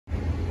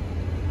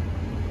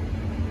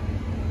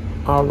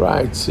All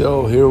right,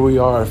 so here we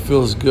are. It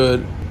feels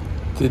good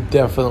to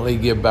definitely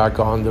get back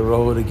on the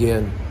road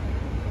again.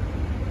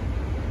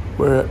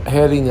 We're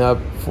heading up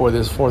for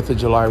this 4th of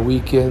July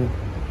weekend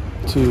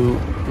to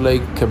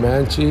Lake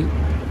Comanche.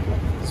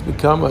 It's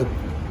become a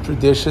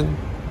tradition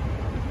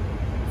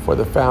for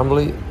the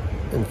family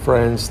and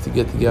friends to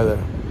get together.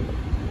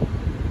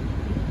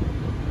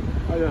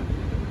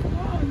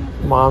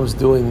 Mom's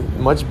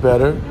doing much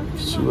better.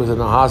 She was in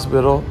the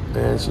hospital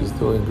and she's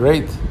doing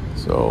great.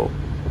 So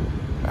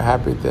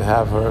happy to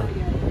have her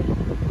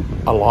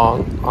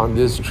along on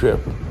this trip.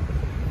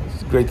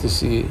 It's great to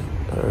see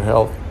her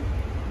health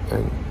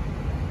and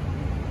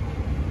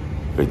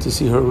great to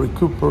see her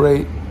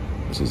recuperate.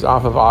 She's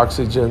off of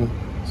oxygen,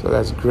 so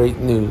that's great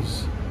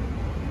news.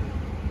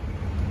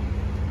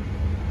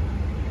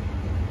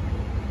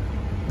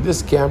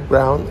 This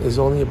campground is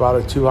only about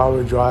a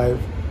 2-hour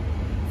drive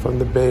from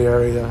the Bay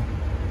Area,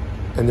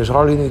 and there's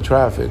hardly any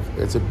traffic.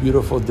 It's a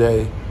beautiful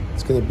day.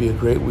 It's going to be a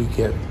great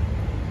weekend.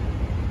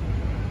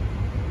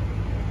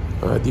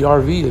 The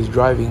RV is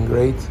driving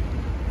great.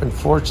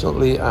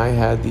 Unfortunately, I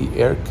had the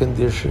air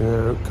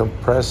conditioner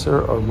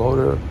compressor or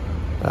motor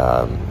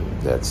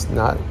that's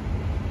not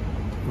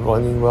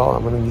running well.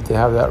 I'm going to need to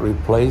have that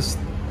replaced,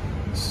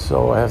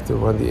 so I have to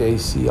run the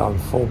AC on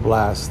full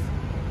blast.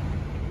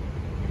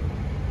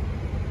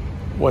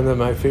 One of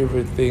my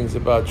favorite things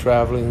about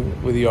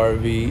traveling with the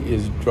RV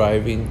is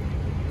driving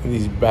in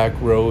these back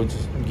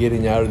roads,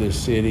 getting out of the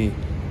city,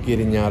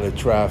 getting out of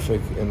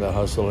traffic and the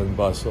hustle and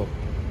bustle.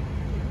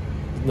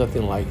 There's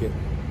nothing like it.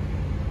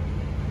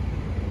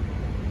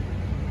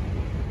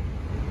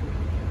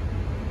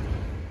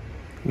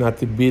 Not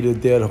to beat a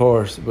dead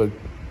horse, but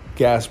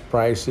gas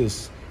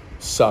prices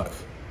suck.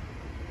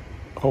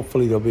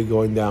 Hopefully they'll be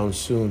going down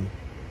soon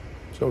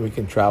so we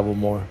can travel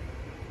more.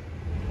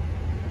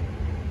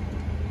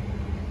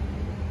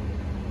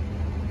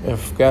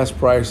 If gas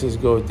prices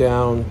go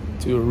down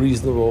to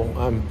reasonable,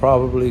 I'm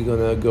probably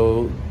gonna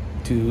go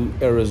to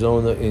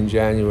Arizona in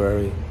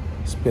January,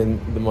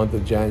 spend the month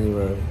of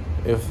January.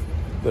 If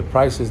the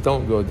prices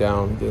don't go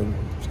down, then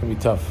it's gonna be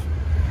tough.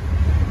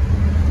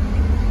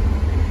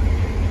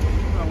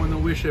 I wanna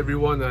wish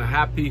everyone a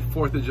happy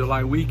 4th of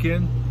July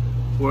weekend.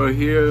 We're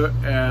here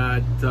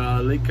at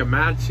Lake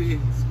Comanche.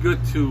 It's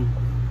good to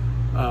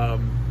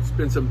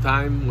spend some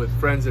time with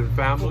friends and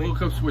family,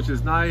 hookups, which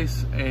is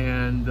nice,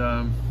 and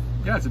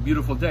yeah, it's a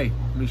beautiful day.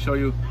 Let me show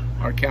you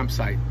our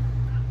campsite.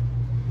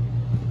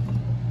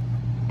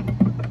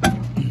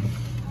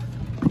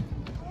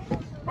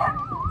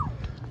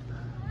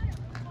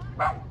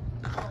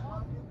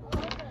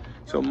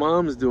 So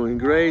Mom's doing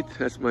great.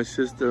 That's my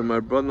sister and my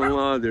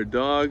brother-in-law, their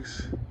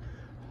dogs.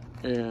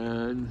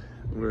 And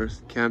we're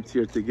camped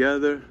here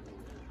together.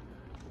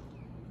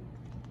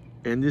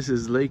 And this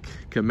is Lake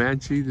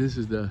Comanche. This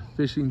is the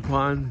fishing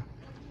pond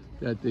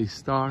that they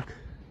stock.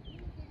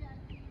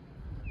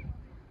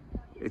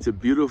 It's a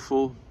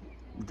beautiful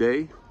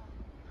day.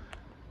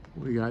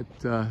 We got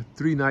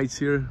 3 nights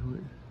here.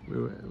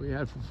 We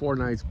had for 4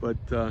 nights, but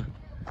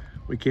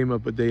we came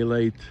up a day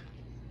late.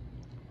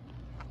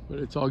 But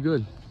it's all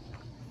good.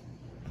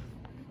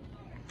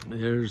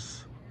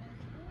 There's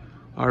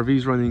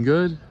RV's running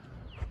good.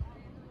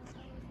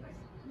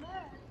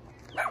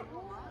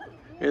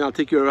 And I'll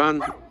take you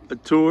around a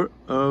tour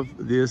of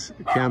this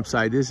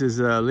campsite. This is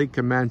Lake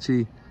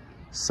Comanche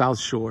South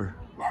Shore.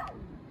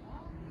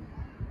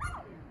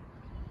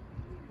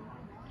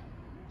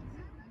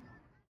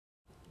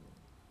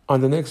 On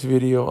the next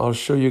video, I'll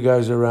show you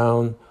guys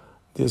around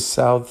this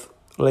South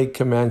Lake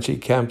Comanche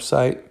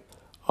campsite.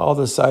 All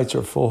the sites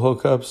are full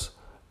hookups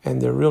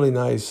and they're really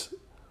nice.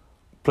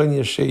 Plenty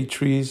of shade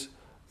trees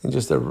and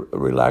just a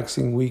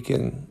relaxing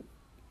weekend.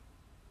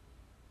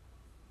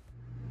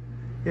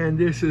 And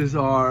this is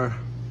our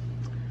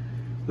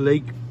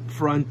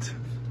lakefront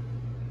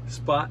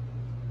spot.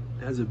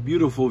 It has a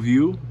beautiful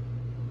view.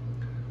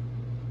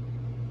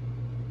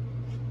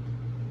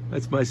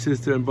 That's my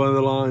sister and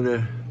brother-in-law and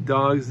their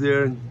dogs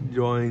there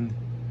enjoying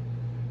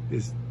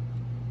this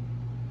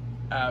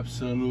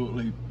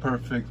absolutely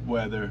perfect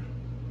weather.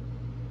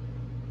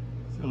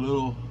 It's a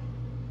little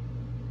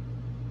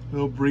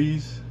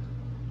breeze.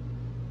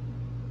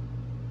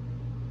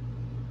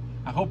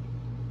 I hope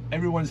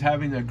everyone's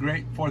having a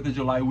great 4th of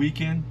July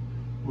weekend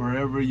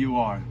wherever you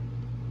are.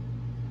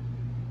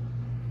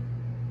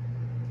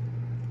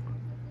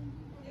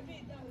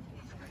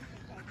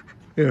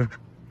 Here.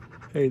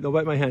 Hey, don't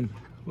bite my hand.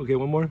 Okay,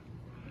 one more.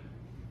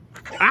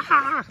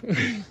 Ah!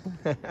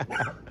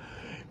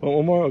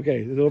 One more?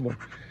 Okay, there's a little more.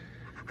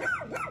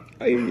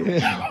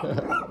 Okay,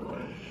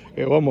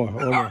 one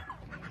more.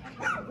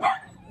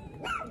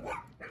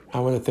 I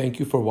want to thank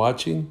you for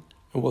watching,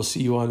 and we'll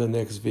see you on the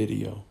next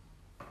video.